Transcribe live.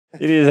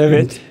It is a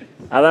bit.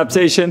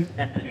 Adaptation.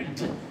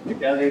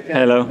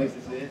 Hello. Nice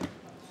to see you.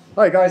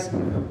 Hi guys.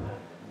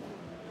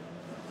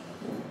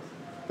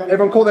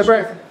 Everyone caught their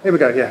breath? Here we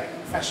go, yeah.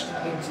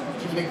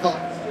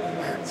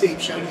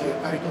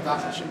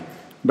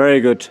 Very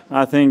good.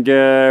 I think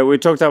we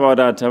talked about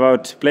that,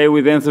 about play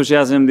with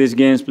enthusiasm these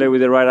games, play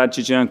with the right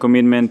attitude and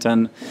commitment,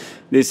 and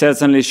they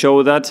certainly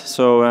show that.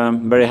 So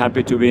I'm very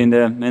happy to be in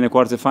the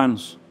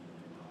quarterfinals.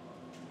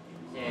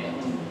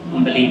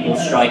 Unbelievable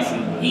strike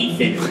from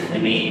Ethan. I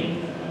mean,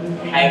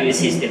 how is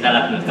his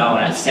development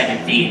going at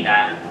 17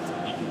 that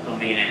he can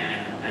come in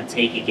and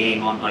take a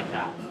game on like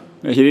that?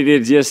 He did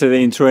it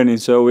yesterday in training,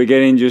 so we're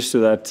getting used to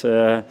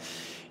that.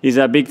 He's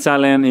a big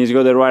talent. He's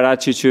got the right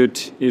attitude.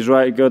 He's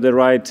got the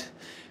right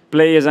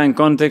players and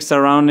context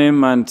around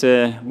him, and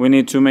we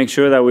need to make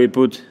sure that we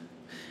put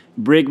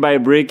brick by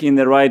brick in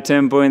the right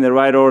tempo, in the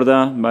right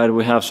order. But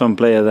we have some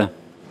player there.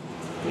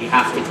 We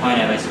have to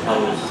kind of, I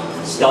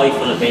suppose,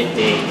 stifle a bit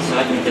the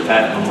excitement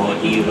about him,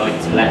 or do you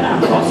like to let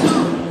that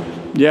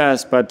cross?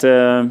 Yes, but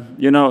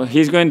you know,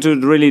 he's going to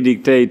really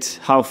dictate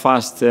how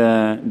fast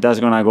that's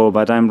going to go,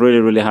 but I'm really,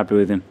 really happy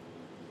with him.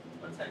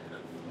 What type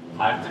of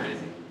character is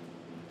he?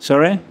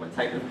 Sorry? What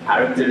type of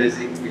character is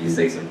he? Will you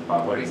say something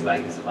about what he's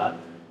like as a lad?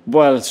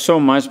 Well, so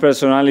much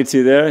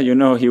personality there. You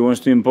know, he wants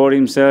to import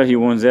himself, he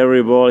wants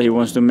every ball, he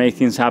wants to make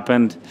things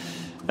happen.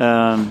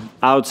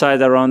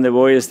 Outside around the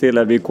boy is still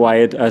a bit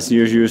quiet, as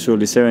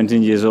usual.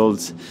 17 years old.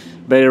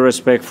 Very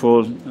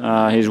respectful.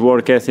 His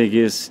work ethic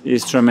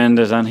is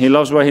tremendous, and he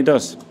loves what he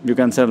does. You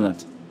can tell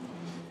that.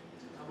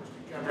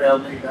 Gabriel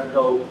made that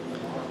goal.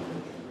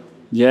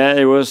 Yeah,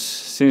 it was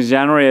since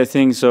January, I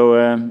think. So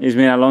it's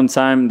been a long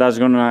time. That's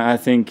gonna, I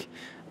think,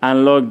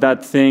 unlock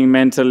that thing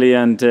mentally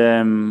and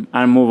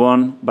move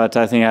on. But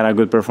I think I had a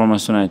good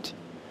performance tonight.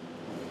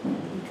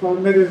 You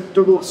made a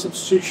double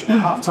substitution at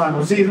half-time.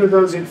 Was either of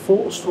those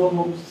enforced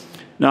or?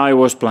 No, it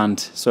was planned.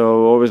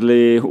 So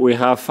obviously we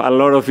have a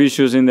lot of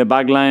issues in the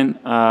back line.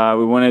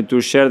 We wanted to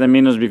share the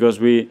minutes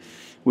because we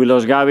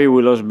lost Gabi,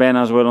 we lost Ben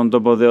as well on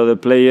top of the other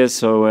players.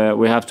 So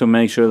we have to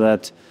make sure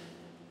that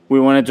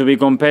we wanted to be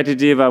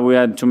competitive, and we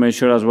had to make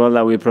sure as well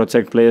that we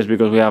protect players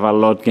because we have a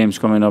lot of games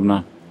coming up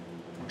now.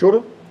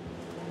 Jordan?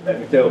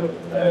 Mikel,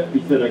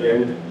 Ethan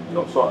again,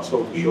 not sort of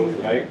stole the show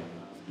tonight.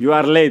 You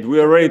are late.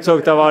 We already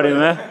talked about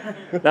him, eh?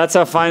 That's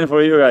a fine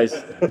for you guys.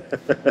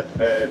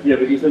 Yeah,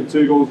 but Ethan,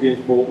 2 goals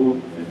against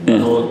Bolton.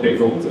 Yeah. Big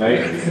goal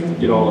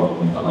tonight. You know,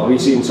 are we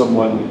seeing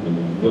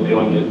someone really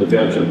on the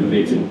verge of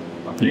making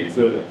a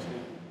breakthrough?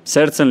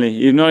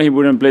 Certainly. If not, he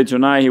wouldn't play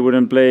tonight. He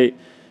wouldn't play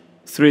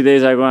 3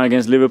 days ago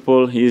against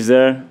Liverpool. He's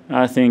there.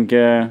 I think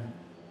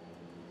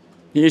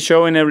he's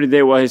showing every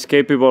day what he's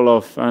capable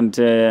of. And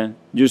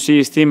you see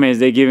his teammates,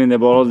 they give him the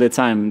ball all the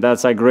time.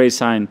 That's a great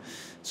sign.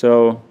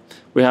 So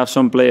we have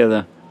some player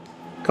there.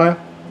 Kaya?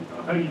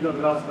 I think you got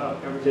the last about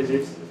Gabriel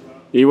Jesus as well.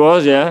 He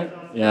was, yeah?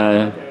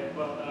 Yeah. Okay,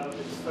 well,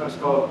 his first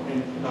goal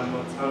in 9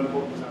 months. How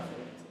important was that for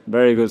you?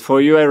 Very good.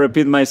 For you, I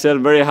repeat myself,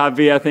 very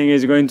happy. I think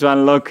he's going to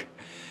unlock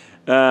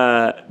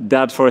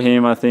that for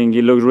him. I think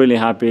he looks really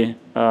happy.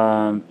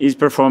 His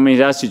performance,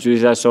 his attitude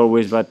is as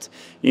always, but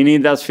he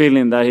needs that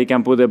feeling that he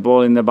can put the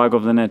ball in the back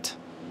of the net.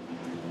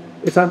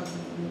 Ethan?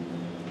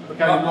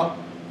 Okay,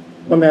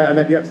 On there, and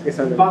then, yep,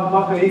 Ethan.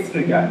 Back at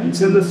Ethan again, in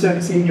terms of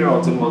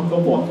 17-year-olds in World Cup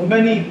one, can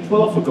many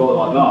pull off a goal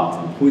like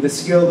that with the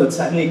skill, the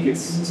technique?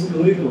 It's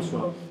unbelievable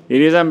stuff. It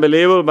is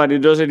unbelievable, but he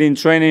does it in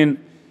training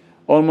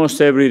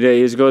almost every day.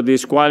 He's got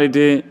this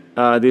quality,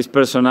 this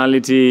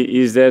personality.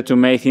 He's there to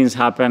make things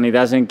happen. He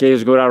doesn't care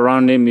who's got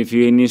around him. If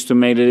he needs to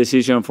make the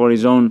decision for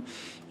his own,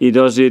 he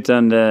does it.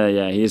 And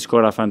yeah, he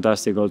scored a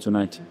fantastic goal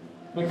tonight.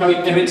 Mikel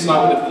came in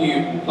tonight with a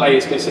few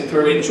players missing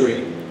through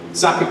injury.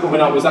 Saka coming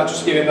up, was that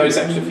just giving those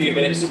extra few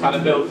minutes to kind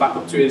of build back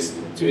up to his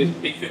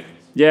peak fitness?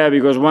 Yeah,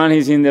 because when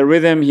he's in the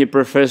rhythm, he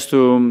prefers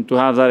to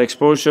have that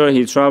exposure.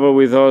 He travels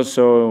with us,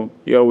 so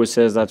he always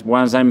says that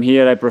once I'm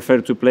here, I prefer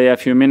to play a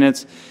few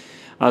minutes,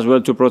 as well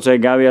to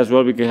protect Gabi as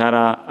well, because he had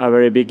a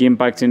very big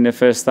impact in the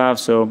first half,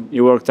 so it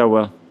worked out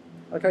well.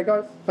 Okay,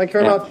 guys. Thank you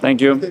very much.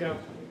 Thank you.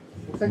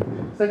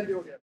 Thank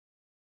you.